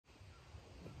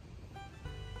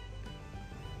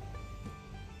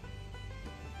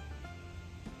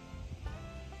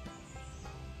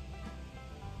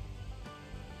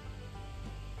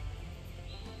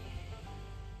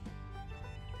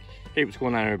Hey, what's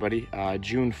going on, everybody?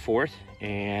 June 4th,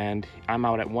 and I'm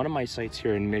out at one of my sites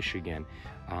here in Michigan,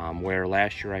 where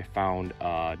last year I found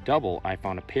a double. I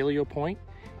found a paleo point,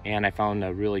 and I found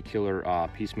a really killer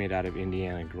piece made out of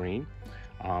Indiana green.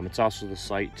 It's also the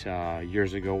site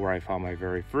years ago where I found my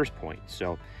very first point.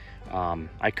 So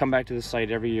I come back to the site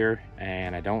every year,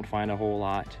 and I don't find a whole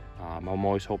lot. I'm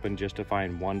always hoping just to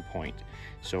find one point.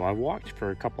 So I walked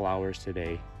for a couple hours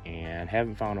today and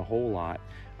haven't found a whole lot.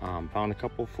 Found a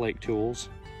couple flake tools.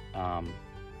 Let's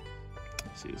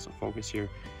see, this will focus here.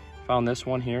 Found this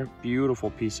one here,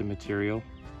 beautiful piece of material.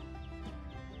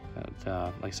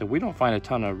 Like I said, we don't find a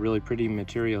ton of really pretty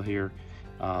material here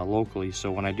locally,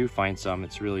 so when I do find some,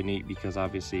 it's really neat because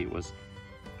obviously it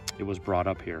was brought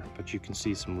up here. But you can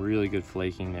see some really good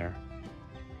flaking there.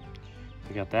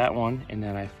 I got that one, and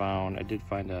then I did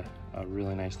find a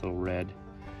really nice little red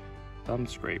thumb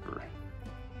scraper.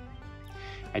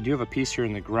 I do have a piece here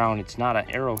in the ground. It's not an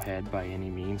arrowhead by any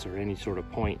means or any sort of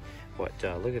point, but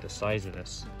look at the size of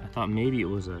this. I thought maybe it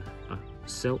was a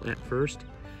silt at first,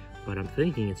 but I'm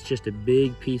thinking it's just a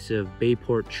big piece of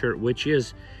Bayport chert, which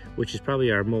is probably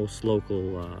our most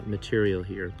local material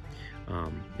here.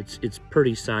 It's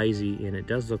pretty sizey, and it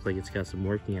does look like it's got some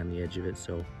working on the edge of it,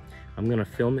 so I'm gonna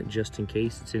film it just in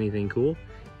case it's anything cool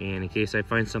and in case I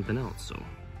find something else. So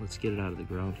let's get it out of the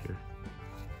ground here.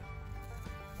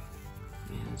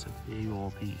 Man, it's a big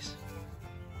old piece.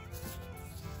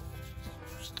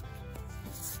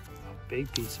 A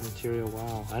big piece of material.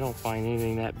 Wow, I don't find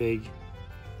anything that big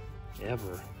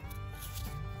ever.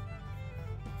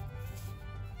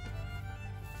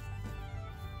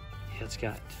 Yeah, it's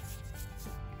got,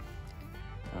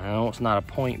 I know it's not a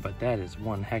point, but that is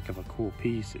one heck of a cool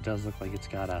piece. It does look like it's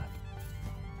got a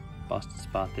busted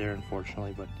spot there,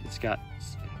 unfortunately, but it's got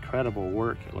incredible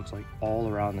work. It looks like all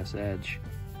around this edge.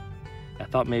 I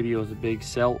thought maybe it was a big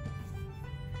silt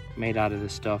made out of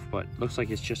this stuff, but it looks like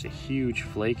it's just a huge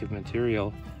flake of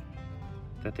material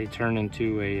that they turn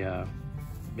into a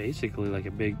basically like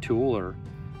a big tool or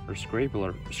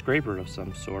scraper of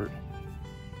some sort.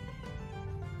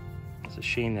 It's a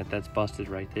shame that that's busted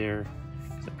right there,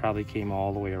 because it probably came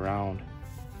all the way around.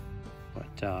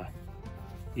 But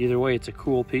either way, it's a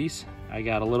cool piece. I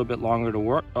got a little bit longer to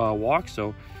walk,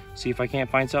 so see if I can't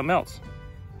find something else.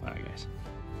 All right, guys.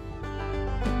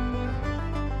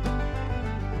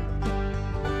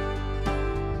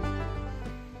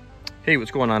 Hey,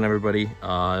 what's going on, everybody?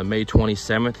 May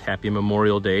 27th, happy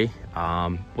Memorial Day.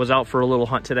 Was out for a little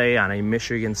hunt today on a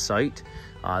Michigan site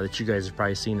that you guys have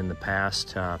probably seen in the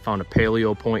past. Found a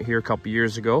paleo point here a couple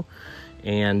years ago,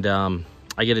 and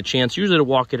I get a chance usually to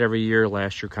walk it every year.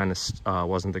 Last year kind of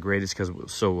wasn't the greatest because it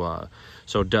was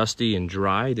so dusty and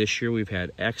dry. This year we've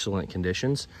had excellent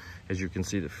conditions. As you can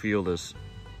see, the field is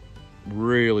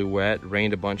really wet.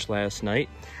 Rained a bunch last night.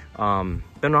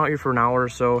 Been out here for an hour or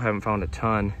so, haven't found a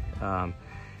ton.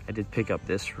 I did pick up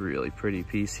this really pretty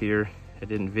piece here. I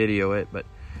didn't video it, but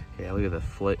yeah, look at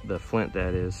the flint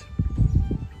that is.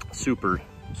 Super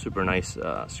nice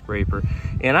scraper.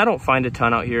 And I don't find a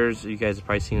ton out here, as you guys have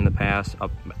probably seen in the past.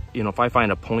 You know, if I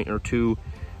find a point or two,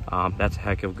 that's a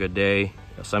heck of a good day.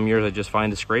 Some years I just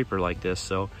find a scraper like this.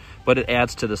 So, but it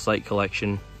adds to the site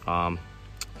collection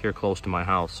here close to my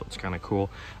house, so it's kind of cool.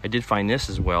 I did find this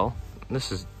as well.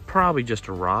 This is probably just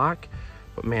a rock,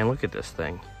 but man, look at this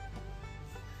thing.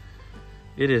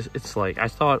 It's like, I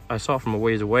saw it from a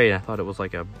ways away, and I thought it was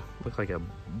like looked like a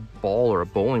ball or a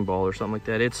bowling ball or something like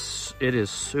that. It is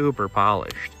super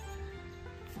polished.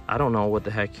 I don't know what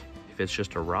the heck, if it's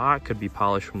just a rock, could be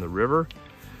polished from the river,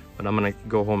 but I'm gonna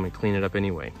go home and clean it up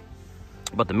anyway.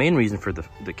 But the main reason for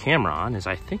the camera on is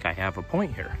I think I have a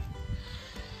point here.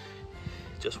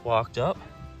 Just walked up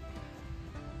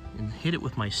and hit it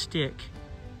with my stick,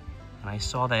 and I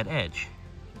saw that edge.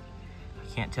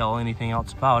 I can't tell anything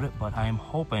else about it, but I am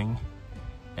hoping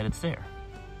that it's there.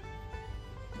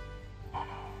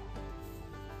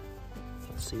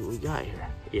 Let's see what we got here.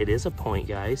 It is a point,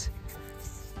 guys.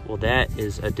 Well, that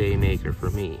is a day maker for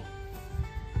me.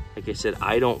 Like I said,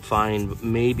 I don't find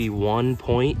maybe one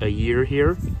point a year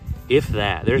here, if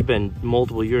that. There's been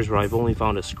multiple years where I've only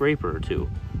found a scraper or two.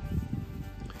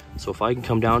 So if I can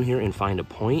come down here and find a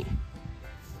point,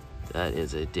 that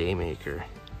is a day maker.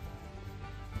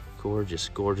 Gorgeous,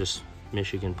 gorgeous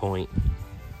Michigan point.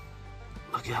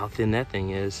 Look at how thin that thing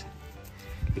is.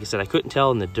 Like I said, I couldn't tell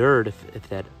in the dirt if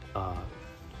that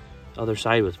other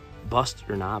side was busted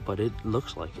or not, but it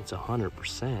looks like it's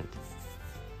 100%.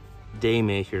 Day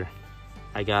maker.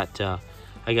 I got a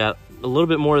little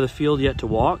bit more of the field yet to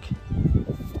walk,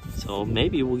 so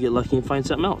maybe we'll get lucky and find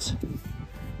something else.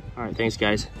 All right, thanks,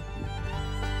 guys.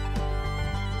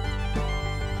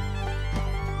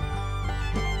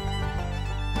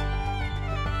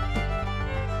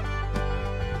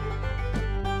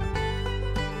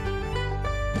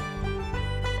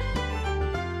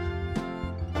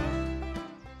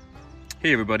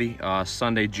 Hey everybody,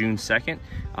 Sunday, June 2nd.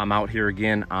 I'm out here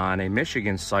again on a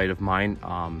Michigan site of mine,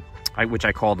 which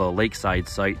I call the Lakeside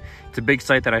site. It's a big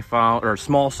site that I found, or a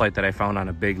small site that I found on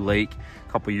a big lake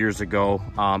a couple years ago.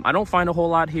 I don't find a whole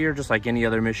lot here, just like any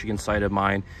other Michigan site of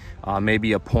mine.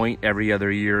 Maybe a point every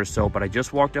other year or so, but I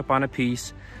just walked up on a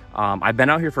piece. I've been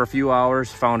out here for a few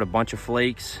hours, found a bunch of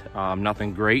flakes,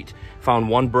 nothing great. Found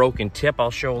one broken tip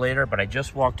I'll show later, but I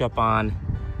just walked up on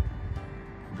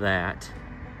that.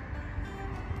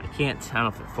 I don't know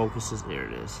if it focuses. There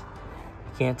it is.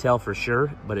 I can't tell for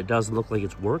sure, but it does look like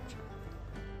it's worked.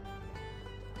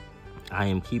 I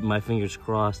am keeping my fingers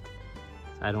crossed.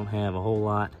 I don't have a whole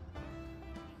lot.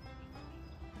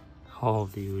 Oh,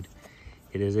 dude.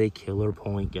 It is a killer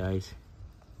point, guys.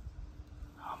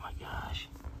 Oh my gosh.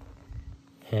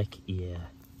 Heck yeah.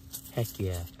 Heck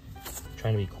yeah. I'm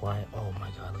trying to be quiet. Oh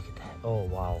my God, look at that. Oh,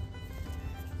 wow.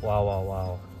 Wow, wow,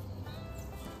 wow.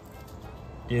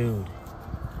 Dude.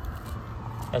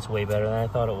 That's way better than I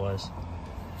thought it was.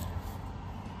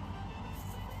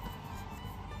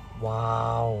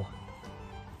 Wow.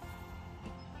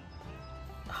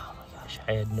 Oh my gosh,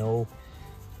 I had no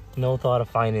thought of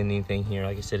finding anything here.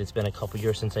 Like I said, it's been a couple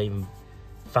years since I even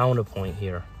found a point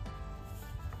here,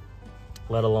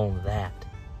 let alone that.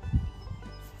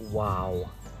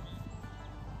 Wow.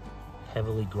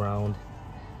 Heavily ground.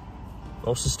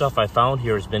 Most of the stuff I found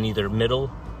here has been either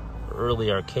middle or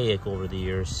early archaic over the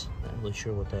years. Not really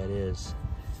sure what that is.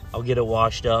 I'll get it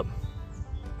washed up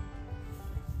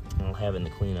and I'll have it in the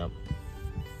cleanup.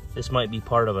 This might be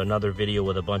part of another video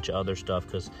with a bunch of other stuff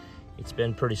because it's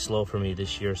been pretty slow for me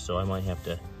this year, so I might have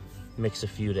to mix a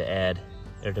few to add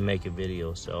or to make a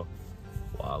video. So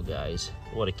wow, guys,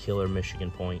 what a killer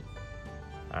Michigan point.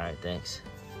 All right, thanks.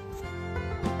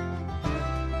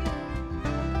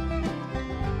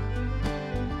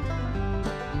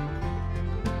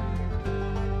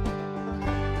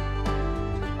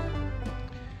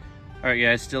 All right,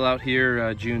 guys, still out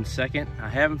here June 2nd. I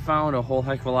haven't found a whole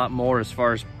heck of a lot more as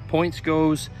far as points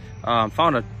goes.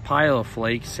 Found a pile of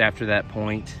flakes after that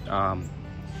point. I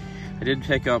did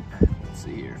pick up, let's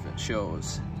see here if it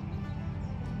shows,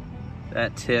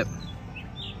 that tip.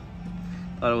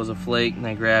 Thought it was a flake and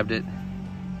I grabbed it.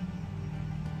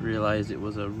 Realized it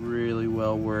was a really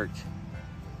well worked.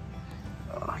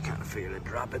 Oh, I kind of figured I'd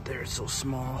drop it there, it's so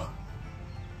small.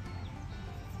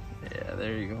 Yeah,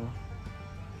 there you go.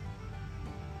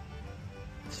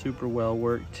 Super well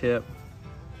worked tip.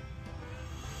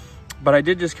 But I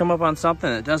did just come up on something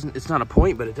that doesn't, it's not a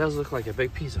point, but it does look like a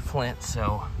big piece of flint,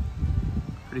 so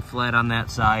pretty flat on that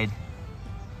side.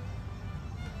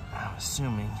 I'm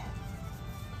assuming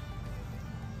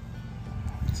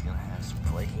it's gonna have some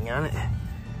flaking on it.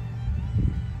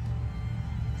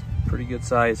 Pretty good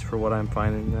size for what I'm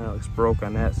finding now. It looks broke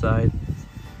on that side.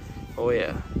 Oh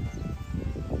yeah.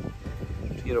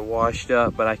 To get it washed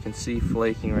up, but I can see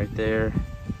flaking right there.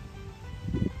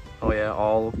 Oh yeah,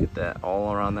 look at that,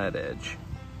 all around that edge.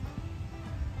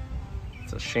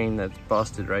 It's a shame that's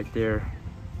busted right there.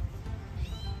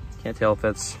 Can't tell if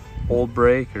that's old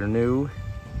break or new.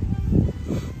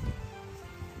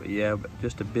 But yeah,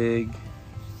 just a big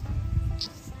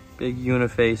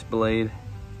uniface blade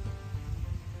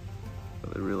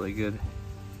with a really good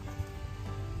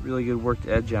worked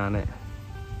edge on it.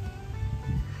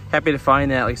 Happy to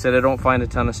find that. Like I said, I don't find a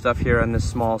ton of stuff here on this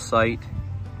small site.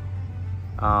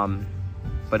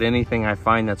 But anything I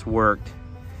find that's worked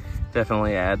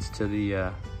definitely adds to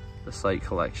the site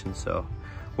collection. So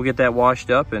we'll get that washed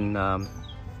up and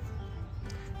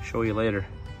show you later.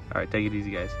 All right, take it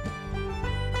easy, guys.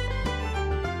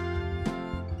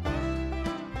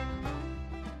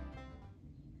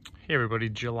 Hey everybody,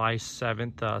 July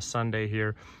 7th, Sunday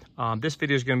here. This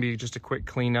video is going to be just a quick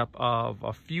cleanup of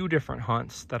a few different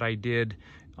hunts that I did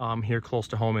here close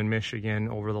to home in Michigan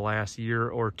over the last year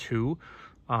or two.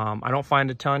 I don't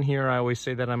find a ton here. I always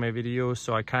say that on my videos,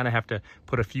 so I kind of have to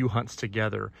put a few hunts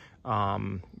together.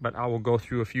 But I will go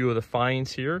through a few of the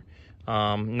finds here.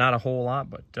 Not a whole lot,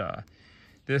 but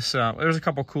there's a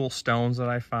couple cool stones that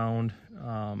I found.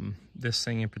 This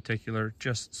thing in particular,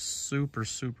 just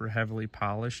super heavily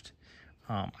polished.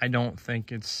 I don't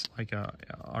think it's like a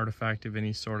artifact of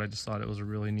any sort. I just thought it was a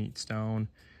really neat stone.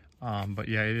 But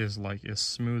yeah, it is like as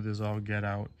smooth as all get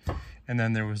out. And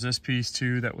then there was this piece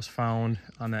too that was found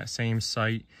on that same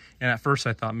site. And at first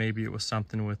I thought maybe it was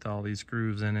something with all these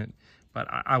grooves in it, but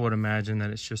I would imagine that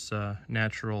it's just a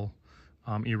natural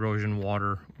erosion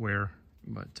water wear,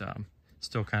 but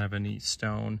still kind of a neat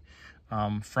stone.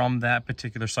 From that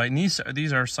particular site, and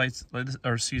these are sites,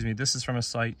 or excuse me, this is from a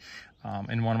site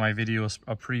in one of my videos,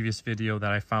 a previous video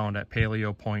that I found at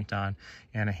Paleo Point on,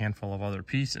 and a handful of other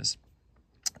pieces.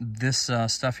 This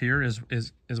stuff here is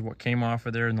what came off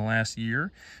of there in the last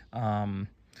year.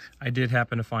 I did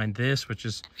happen to find this, which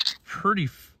is pretty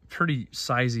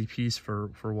sizey piece for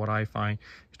what I find.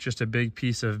 It's just a big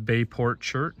piece of Bayport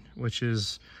shirt, which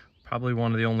is probably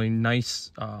one of the only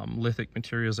nice lithic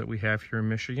materials that we have here in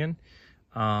Michigan.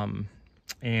 It's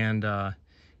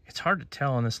hard to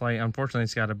tell in this light. Unfortunately,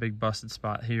 it's got a big busted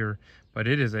spot here, but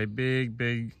it is a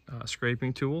big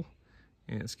scraping tool.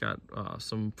 And it's got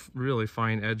some really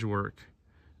fine edge work.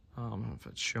 I don't know if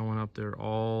it's showing up there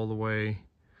all the way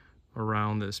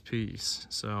around this piece.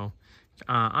 So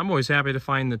I'm always happy to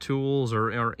find the tools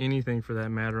or anything for that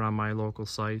matter on my local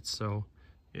sites. So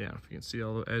yeah, if you can see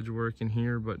all the edge work in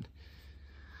here, but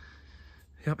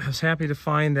yep, I was happy to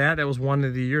find that. That was one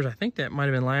of the years, I think that might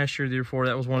have been last year, the year before.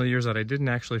 That was one of the years that I didn't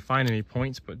actually find any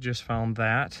points, but just found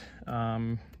that.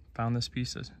 Found this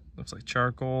piece that looks like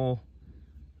charcoal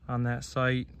on that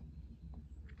site.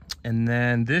 And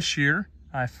then this year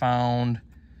I found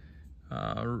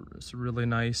it's a really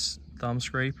nice thumb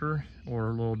scraper, or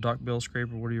a little duckbill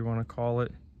scraper, what do you want to call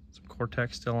it. Some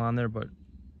Cortex still on there, but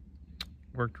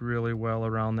worked really well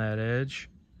around that edge.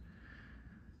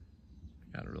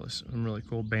 Got some really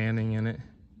cool banding in it.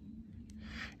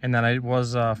 And then I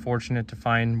was fortunate to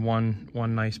find one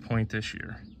nice point this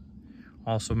year,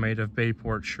 also made of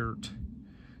Bayport shirt,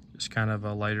 just kind of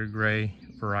a lighter gray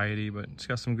variety, but it's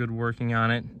got some good working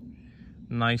on it.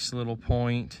 Nice little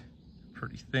point,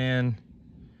 pretty thin.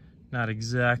 Not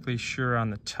exactly sure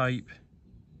on the type,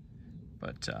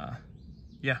 but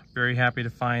yeah, very happy to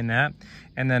find that.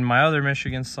 And then my other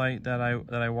Michigan site that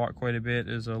I walk quite a bit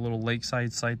is a little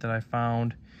lakeside site that I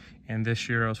found. And this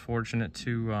year I was fortunate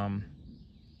to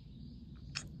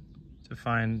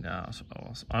find,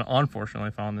 unfortunately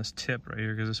I found this tip right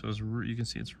here, because this was, you can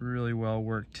see it's really well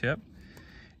worked tip.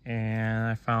 And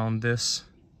I found this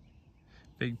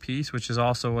big piece, which is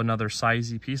also another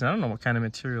sizey piece. I don't know what kind of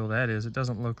material that is. It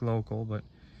doesn't look local, but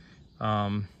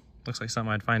looks like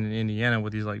something I'd find in Indiana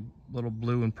with these like little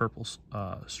blue and purple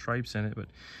stripes in it. But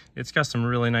it's got some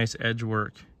really nice edge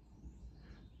work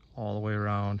all the way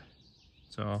around.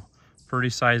 So pretty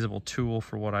sizable tool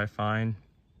for what I find.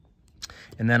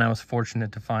 And then I was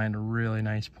fortunate to find a really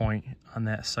nice point on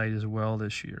that site as well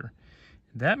this year.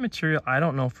 That material, I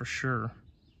don't know for sure.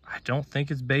 I don't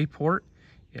think it's Bayport.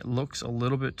 It looks a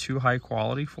little bit too high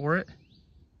quality for it.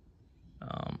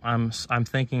 I'm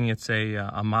thinking it's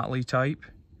a motley type.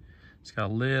 It's got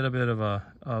a little bit of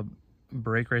a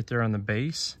break right there on the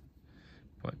base,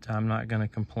 but I'm not going to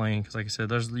complain, because like I said,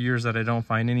 there's years that I don't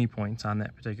find any points on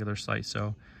that particular site.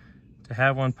 So to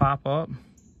have one pop up,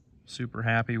 super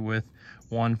happy with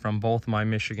one from both my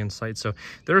Michigan sites. So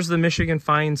there's the Michigan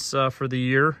finds for the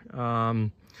year.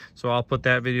 So I'll put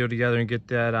that video together and get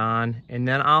that on. And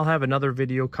then I'll have another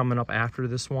video coming up after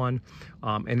this one.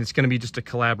 And it's going to be just a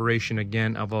collaboration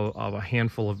again of a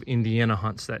handful of Indiana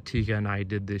hunts that Tika and I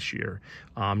did this year.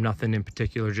 Nothing in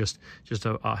particular, just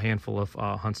a handful of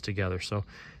hunts together. So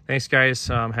thanks guys.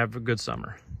 Have a good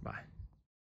summer. Bye.